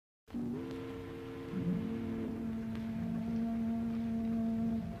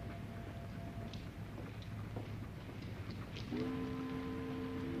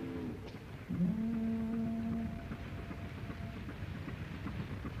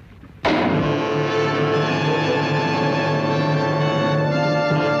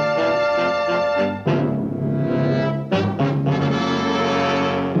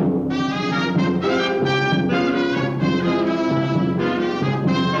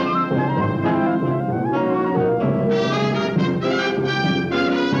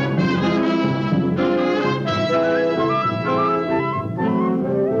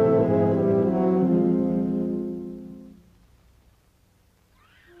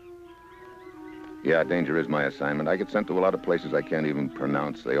Yeah, danger is my assignment. I get sent to a lot of places I can't even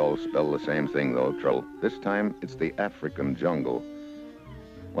pronounce. They all spell the same thing, though, trouble. This time, it's the African jungle.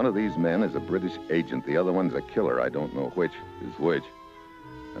 One of these men is a British agent. The other one's a killer. I don't know which is which.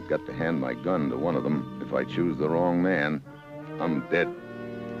 I've got to hand my gun to one of them. If I choose the wrong man, I'm dead.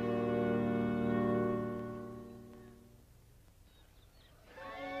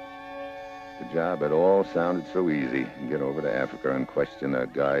 The job had all sounded so easy. Get over to Africa and question a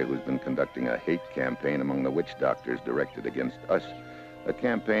guy who's been conducting a hate campaign among the witch doctors directed against us. A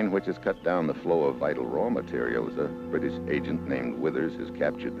campaign which has cut down the flow of vital raw materials. A British agent named Withers has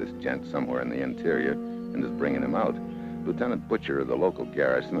captured this gent somewhere in the interior and is bringing him out. Lieutenant Butcher of the local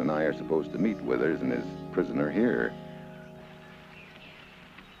garrison and I are supposed to meet Withers and his prisoner here.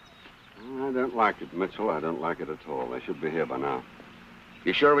 I don't like it, Mitchell. I don't like it at all. They should be here by now.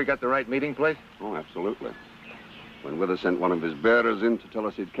 You sure we got the right meeting place? Oh, absolutely. When Withers sent one of his bearers in to tell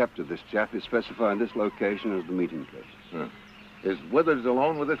us he'd captured this chap, he specified this location as the meeting place. Huh. Is Withers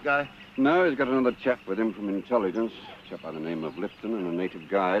alone with this guy? No, he's got another chap with him from intelligence. A chap by the name of Lipton and a native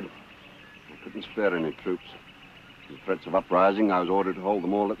guide. I couldn't spare any troops. With threats of uprising, I was ordered to hold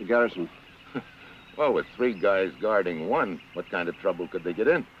them all at the garrison. Well, with 3 guys guarding one, what kind of trouble could they get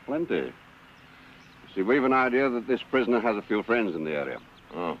in? Plenty. You see, we've an idea that this prisoner has a few friends in the area.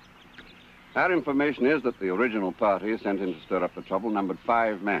 Oh. Our information is that the original party sent in to stir up the trouble numbered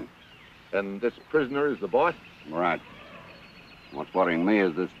 5 men. And this prisoner is the boss? Right. What's worrying me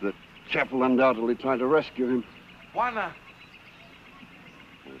is that the chap will undoubtedly try to rescue him. Juana!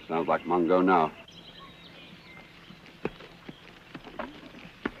 It sounds like Mungo now.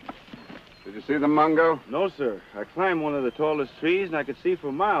 Did you see the Mungo? No, sir. I climbed one of the tallest trees and I could see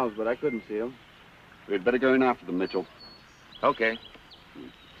for miles, but I couldn't see him. We'd better go in after them, Mitchell. Okay.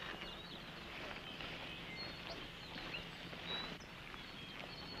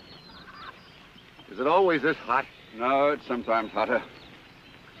 Is it always this hot? No, it's sometimes hotter.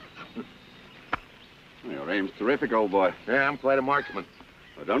 Your aim's terrific, old boy. Yeah, I'm quite a marksman.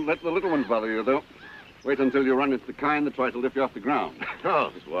 Well, don't let the little ones bother you, though. Wait until you run into the kind that tries to lift you off the ground.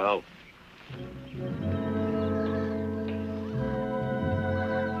 Oh, well.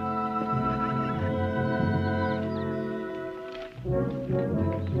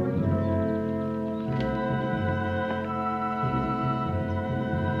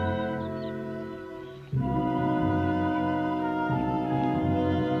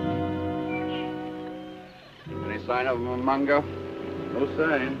 Any sign of a Mungo? No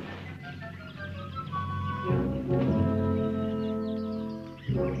sign.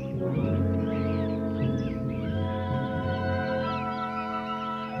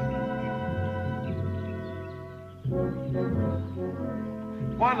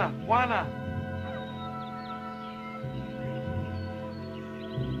 Juana!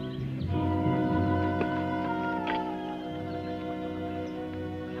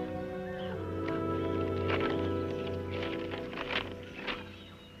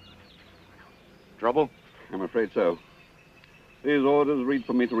 Trouble? I'm afraid so. These orders read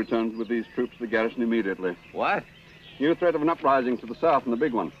for me to return with these troops to the garrison immediately. What? New threat of an uprising to the south and the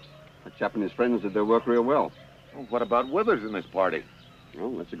big one. That chap and his friends did their work real well. Well, what about Withers in this party?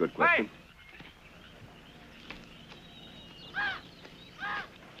 Well, that's a good question. Hey!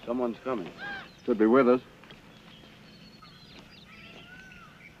 Someone's coming. Should be with us.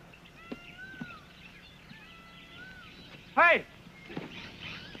 Hey!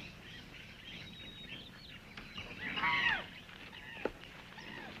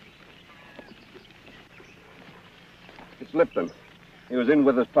 It's Lipton. He was in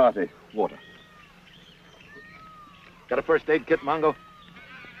with his party. Water. Got a first aid kit, Mungo?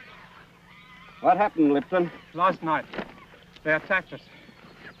 What happened, Lipton? Last night, they attacked us.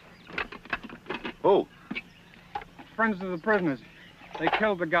 Who? Friends of the prisoners. They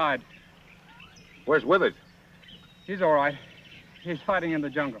killed the guide. Where's Withers? He's all right. He's hiding in the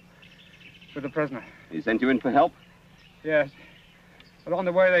jungle with the prisoner. He sent you in for help? Yes. But on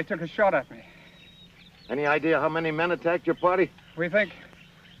the way, they took a shot at me. Any idea how many men attacked your party? We think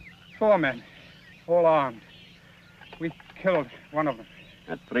 4 men, all armed. We killed one of them.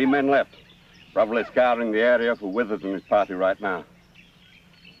 Had 3 men left. Probably scouring the area for Withers and his party right now.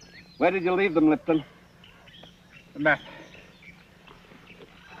 Where did you leave them, Lipton? The map.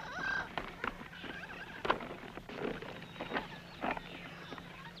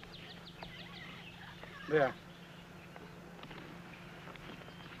 There.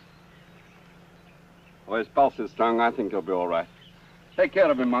 Oh, his pulse is strong. I think he'll be all right. Take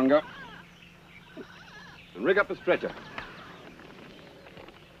care of him, Mungo. And rig up a stretcher.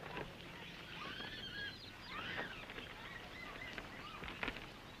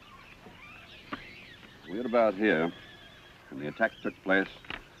 We're about here, and the attack took place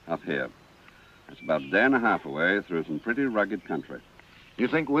up here. It's about a day and a half away through some pretty rugged country. You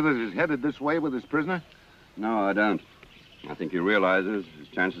think Withers is headed this way with his prisoner? No, I don't. I think he realizes his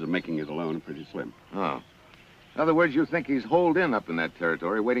chances of making it alone are pretty slim. Oh. In other words, you think he's holed in up in that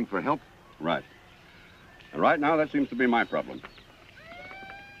territory, waiting for help? Right. And right now, that seems to be my problem.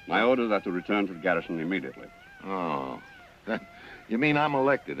 My orders are to return to the garrison immediately. Oh. You mean I'm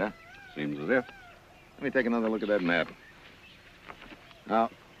elected, huh? Seems as if. Let me take another look at that map. Now,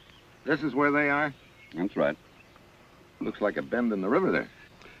 this is where they are? That's right. Looks like a bend in the river there.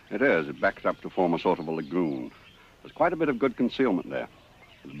 It is. It backs up to form a sort of a lagoon. There's quite a bit of good concealment there.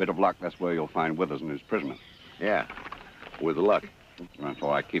 With a bit of luck, that's where you'll find Withers and his prisoner. Yeah, with luck. That's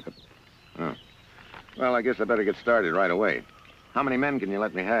why I keep it. Oh. Well, I guess I better get started right away. How many men can you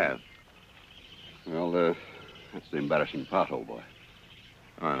let me have? Well, that's the embarrassing part, old boy.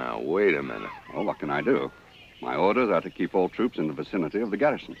 Oh, now, wait a minute. Well, what can I do? My orders are to keep all troops in the vicinity of the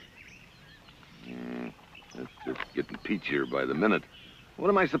garrison. That's just getting peachier by the minute. What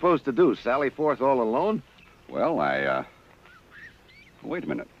am I supposed to do, sally forth all alone? Well, Wait a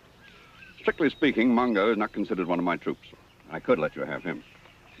minute. Strictly speaking, Mungo is not considered one of my troops. I could let you have him.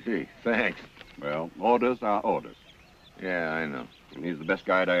 Gee, thanks. Well, orders are orders. Yeah, I know. And he's the best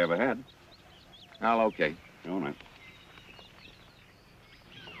guide I ever had. Well, okay. All right.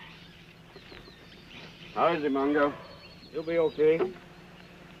 How is he, Mungo? You'll be okay.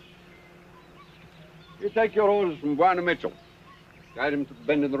 You take your orders from Warner Mitchell. Guide him to the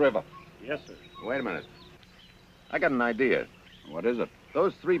bend in the river. Yes, sir. Wait a minute. I got an idea. What is it?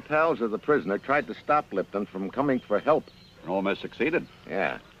 Those three pals of the prisoner tried to stop Lipton from coming for help. Almost succeeded.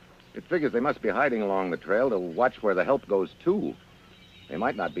 Yeah. It figures they must be hiding along the trail to watch where the help goes to. They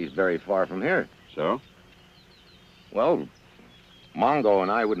might not be very far from here. So? Well, Mongo and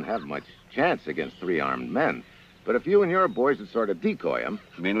I wouldn't have much chance against three armed men. But if you and your boys would sort of decoy them...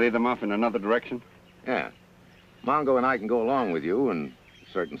 You mean lead them off in another direction? Yeah. Mongo and I can go along with you, and at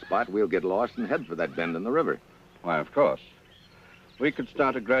a certain spot we'll get lost and head for that bend in the river. Why, of course. We could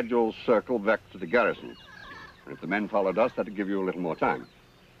start a gradual circle back to the garrison. And if the men followed us, that'd give you a little more time.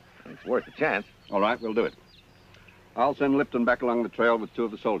 It's worth a chance. All right, we'll do it. I'll send Lipton back along the trail with two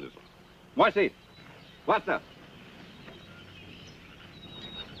of the soldiers. What's he? What's up?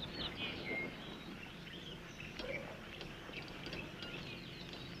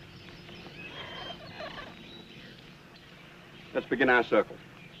 Let's begin our circle.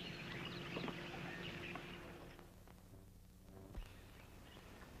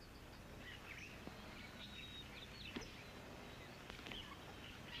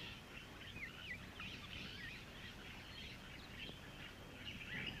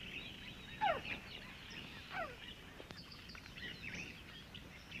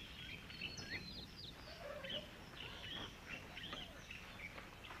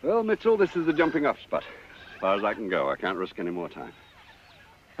 Well, Mitchell, this is the jumping off spot. As far as I can go. I can't risk any more time.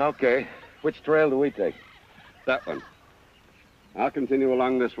 Okay. Which trail do we take? That one. I'll continue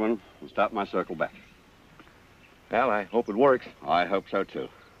along this one and start my circle back. Well, I hope it works. I hope so, too.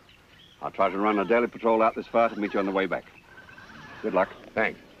 I'll try to run a daily patrol out this far to meet you on the way back. Good luck.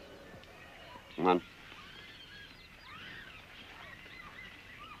 Thanks. Come on.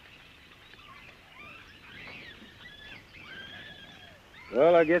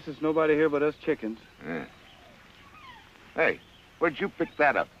 Well, I guess it's nobody here but us chickens. Yeah. Hey, where'd you pick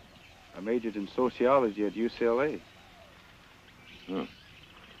that up? I majored in sociology at UCLA. Hmm.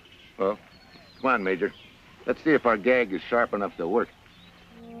 Well, come on, Major. Let's see if our gag is sharp enough to work.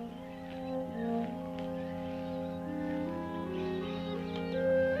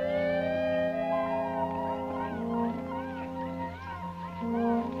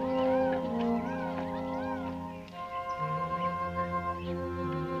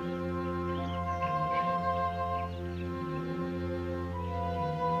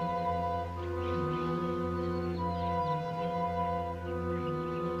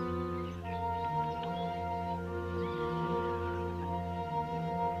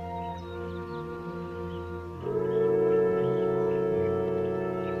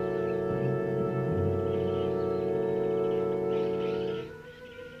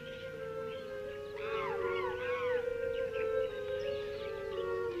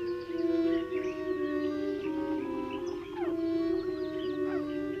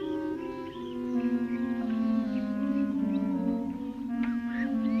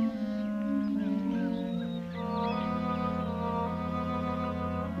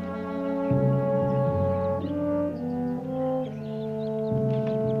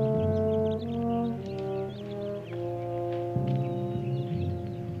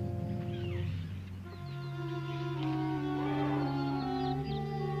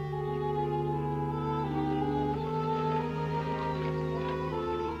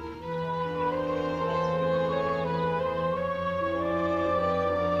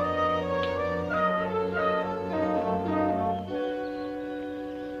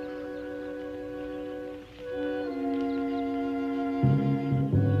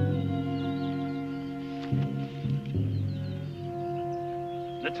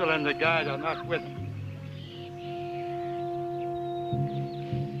 Mitchell and the guide are not with him.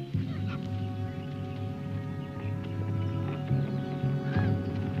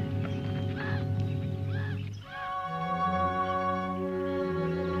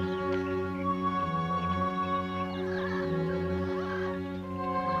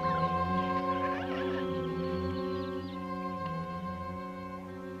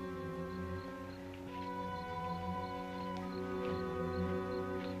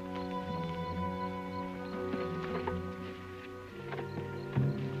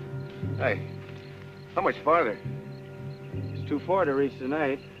 Hey, how much farther? It's too far to reach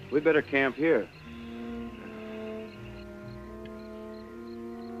tonight. We'd better camp here.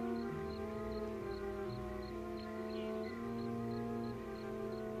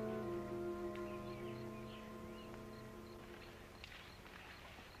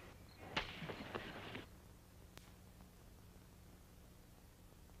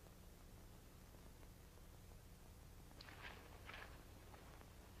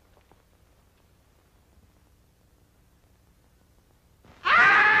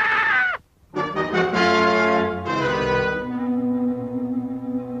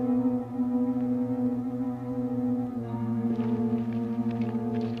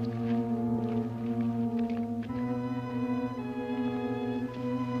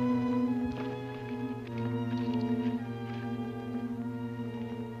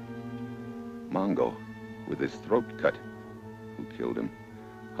 Mongo, with his throat cut. Who killed him?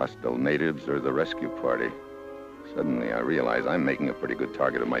 Hostile natives or the rescue party? Suddenly I realize I'm making a pretty good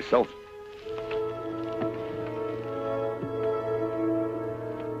target of myself.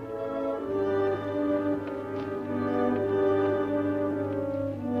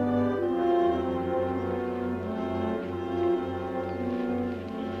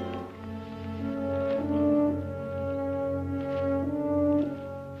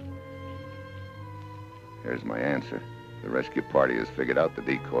 Here's my answer. The rescue party has figured out the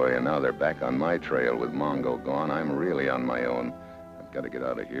decoy, and now they're back on my trail. With Mongo gone, I'm really on my own. I've got to get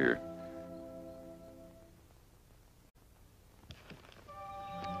out of here.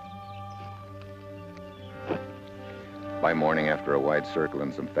 By morning, after a wide circle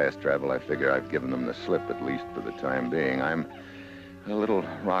and some fast travel, I figure I've given them the slip, at least for the time being. I'm a little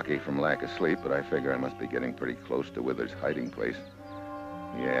rocky from lack of sleep, but I figure I must be getting pretty close to Wither's hiding place.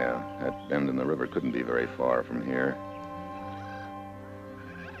 Yeah, that bend in the river couldn't be very far from here.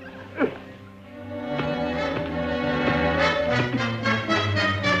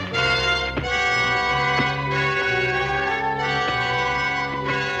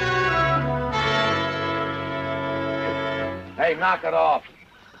 Hey, knock it off.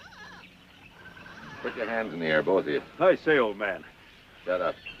 Put your hands in the air, both of you. I say, old man. Shut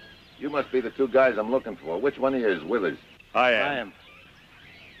up. You must be the two guys I'm looking for. Which one of you is Withers? I am.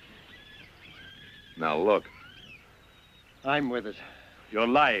 Now, look. I'm Withers. You're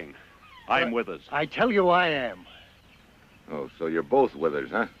lying. I'm Withers. I tell you I am. Oh, so you're both Withers,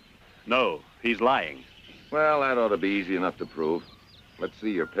 huh? No, he's lying. Well, that ought to be easy enough to prove. Let's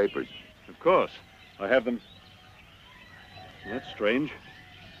see your papers. Of course. I have them. That's strange.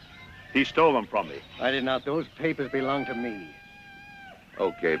 He stole them from me. I did not. Those papers belong to me.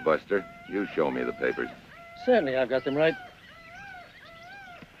 Okay, Buster. You show me the papers. Certainly, I've got them right.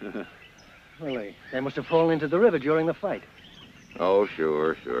 Well, they must have fallen into the river during the fight. Oh,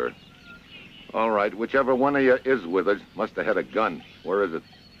 sure. All right, whichever one of you is Withers must have had a gun. Where is it?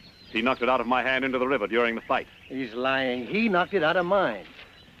 He knocked it out of my hand into the river during the fight. He's lying. He knocked it out of mine.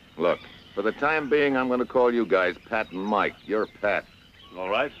 Look, for the time being, I'm going to call you guys Pat and Mike. You're Pat. All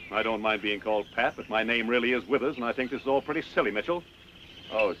right. I don't mind being called Pat, but my name really is Withers, and I think this is all pretty silly, Mitchell.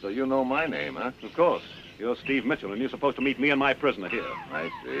 Oh, so you know my name, huh? Of course. You're Steve Mitchell, and you're supposed to meet me and my prisoner here.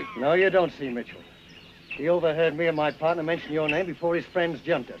 I see. No, you don't see Mitchell. He overheard me and my partner mention your name before his friends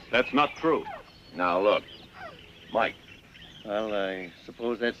jumped us. That's not true. Now, look. Mike. Well, I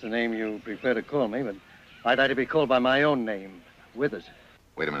suppose that's the name you prefer to call me, but I'd like to be called by my own name, Withers.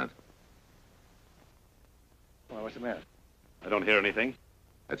 Wait a minute. Well, what's the matter? I don't hear anything.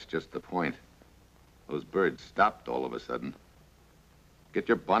 That's just the point. Those birds stopped all of a sudden. Get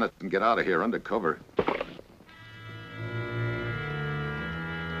your bonnet and get out of here under cover.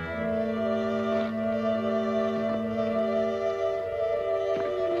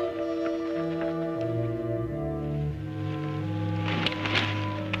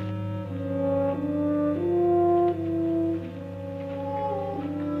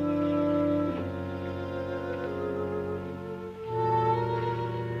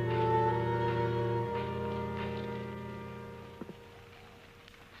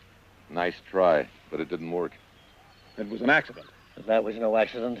 Nice try, but it didn't work. It was an accident. That was no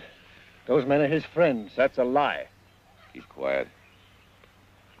accident. Those men are his friends. That's a lie. Keep quiet.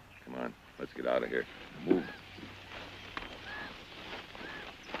 Come on, let's get out of here. Move.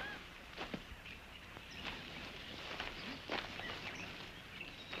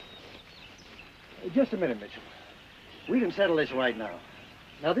 Just a minute, Mitchell. We can settle this right now.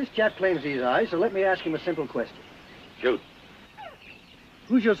 Now, this chap claims these eyes, so let me ask him a simple question. Shoot.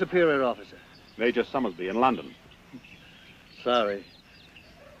 Who's your superior officer? Major Summersby in London. Sorry.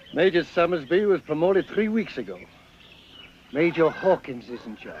 Major Summersby was promoted 3 weeks ago. Major Hawkins is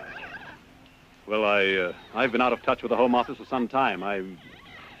in charge. Well, I've been out of touch with the Home Office for some time.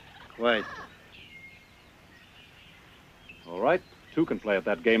 Quite. All right, two can play at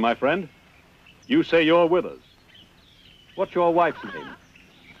that game, my friend. You say you're with us. What's your wife's name?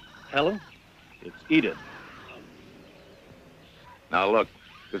 Helen? It's Edith. Now, look,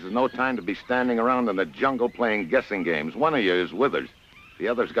 this is no time to be standing around in the jungle playing guessing games. One of you is with us. The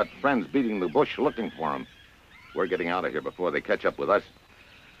other's got friends beating the bush looking for him. We're getting out of here before they catch up with us.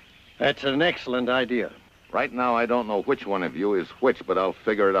 That's an excellent idea. Right now, I don't know which one of you is which, but I'll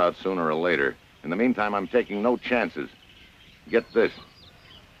figure it out sooner or later. In the meantime, I'm taking no chances. Get this.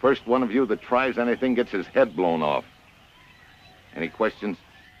 First one of you that tries anything gets his head blown off. Any questions?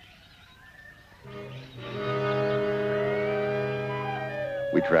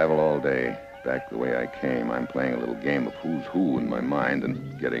 We travel all day, back the way I came. I'm playing a little game of who's who in my mind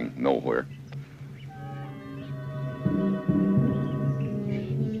and getting nowhere.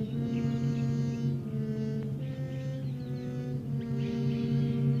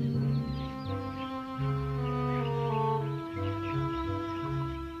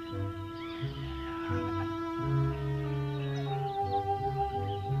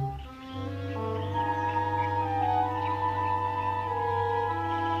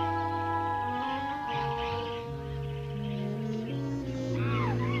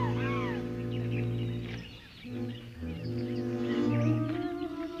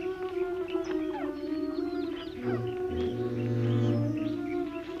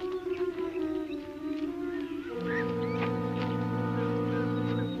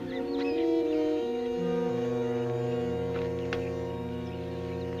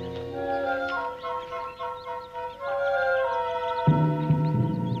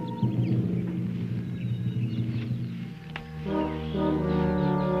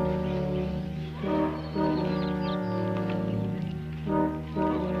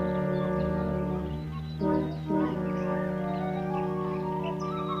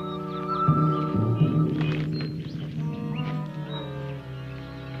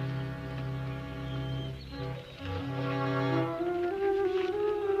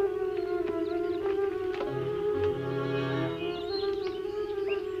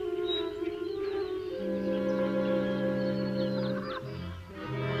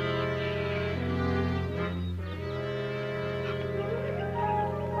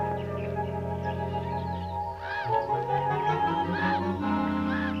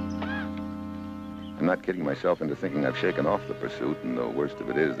 I'm not kidding myself into thinking I've shaken off the pursuit, and the worst of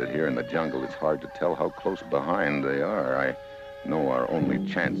it is that here in the jungle, it's hard to tell how close behind they are. I know our only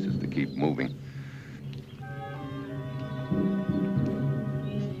chance is to keep moving.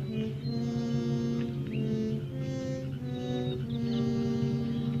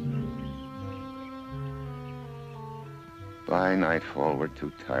 By nightfall, we're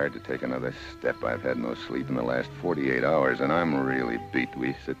too tired to take another step. I've had no sleep in the last 48 hours, and I'm really beat.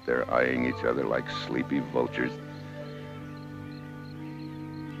 We sit there eyeing each other like sleepy vultures.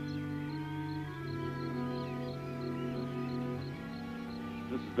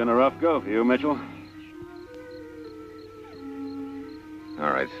 This has been a rough go for you, Mitchell.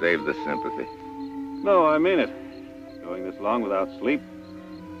 All right, save the sympathy. No, I mean it. Going this long without sleep.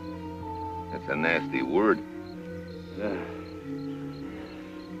 That's a nasty word.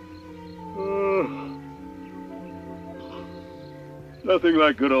 Nothing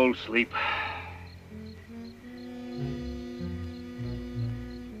like good old sleep.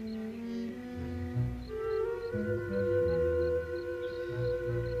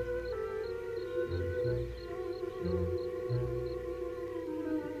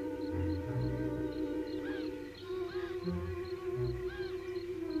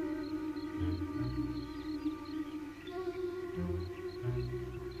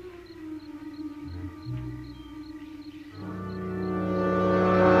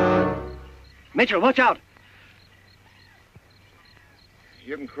 Mitchell, watch out!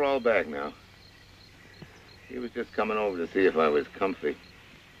 You can crawl back now. He was just coming over to see if I was comfy.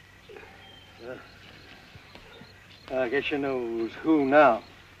 I guess you know who's who now.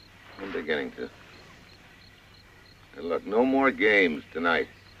 I'm beginning to. And look, no more games tonight.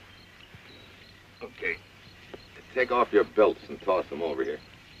 Okay. Take off your belts and toss them over here.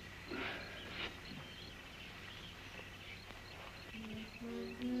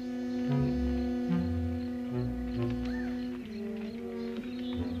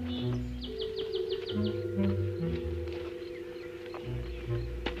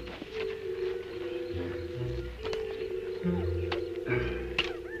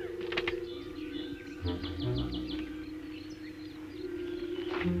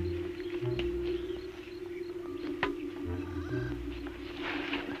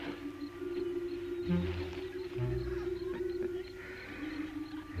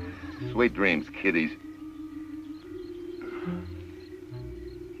 Sweet dreams, kiddies.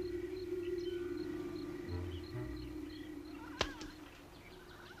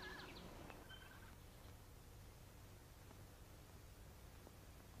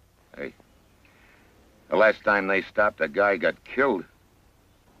 Hey, the last time they stopped, a guy got killed.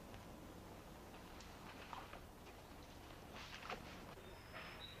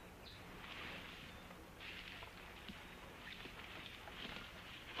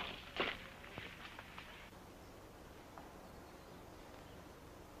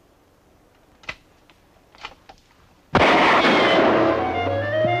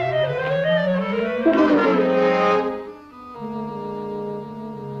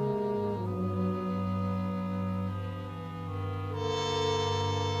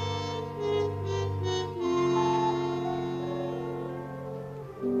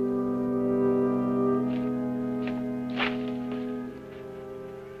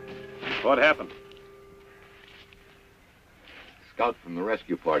 What happened? Scout from the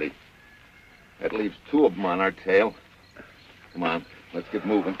rescue party. That leaves 2 of them on our tail. Come on, let's get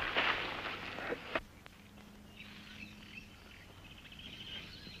moving.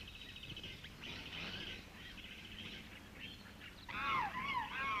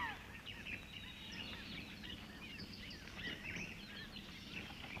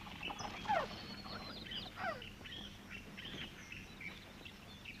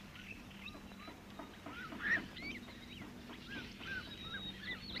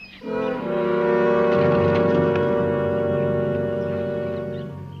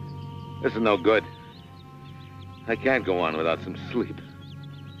 This is no good. I can't go on without some sleep.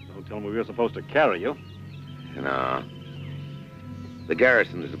 Don't tell me we were supposed to carry you. No. The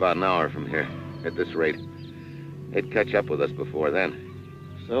garrison is about an hour from here. At this rate, they'd catch up with us before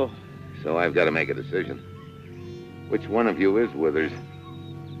then. So? So I've got to make a decision. Which one of you is Withers?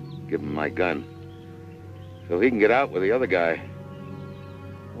 Give him my gun. So he can get out with the other guy.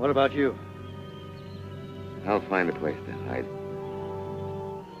 What about you? I'll find a place to hide.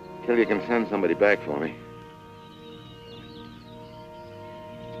 Till you can send somebody back for me.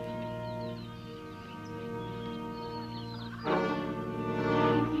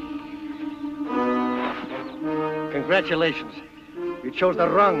 Congratulations. You chose the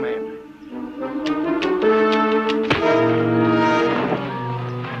wrong man.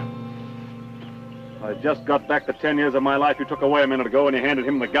 I just got back the 10 years of my life you took away a minute ago when you handed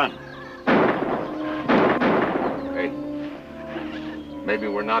him the gun. Hey, maybe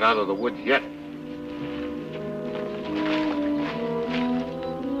we're not out of the woods yet. You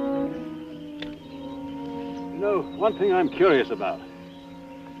know, one thing I'm curious about.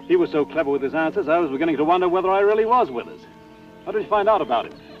 He was so clever with his answers, I was beginning to wonder whether I really was Withers. How did you find out about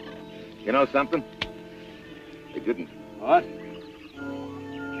him? You know something? I didn't. What?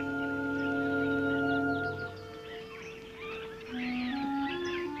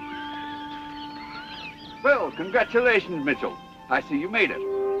 Well, congratulations, Mitchell. I see you made it.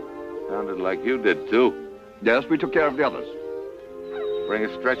 Sounded like you did, too. Yes, we took care of the others. Bring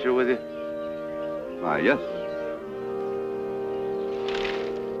a stretcher with you? Why, yes.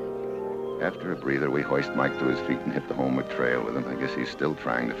 After a breather, we hoist Mike to his feet and hit the homeward trail with him. I guess he's still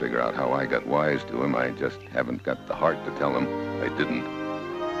trying to figure out how I got wise to him. I just haven't got the heart to tell him I didn't.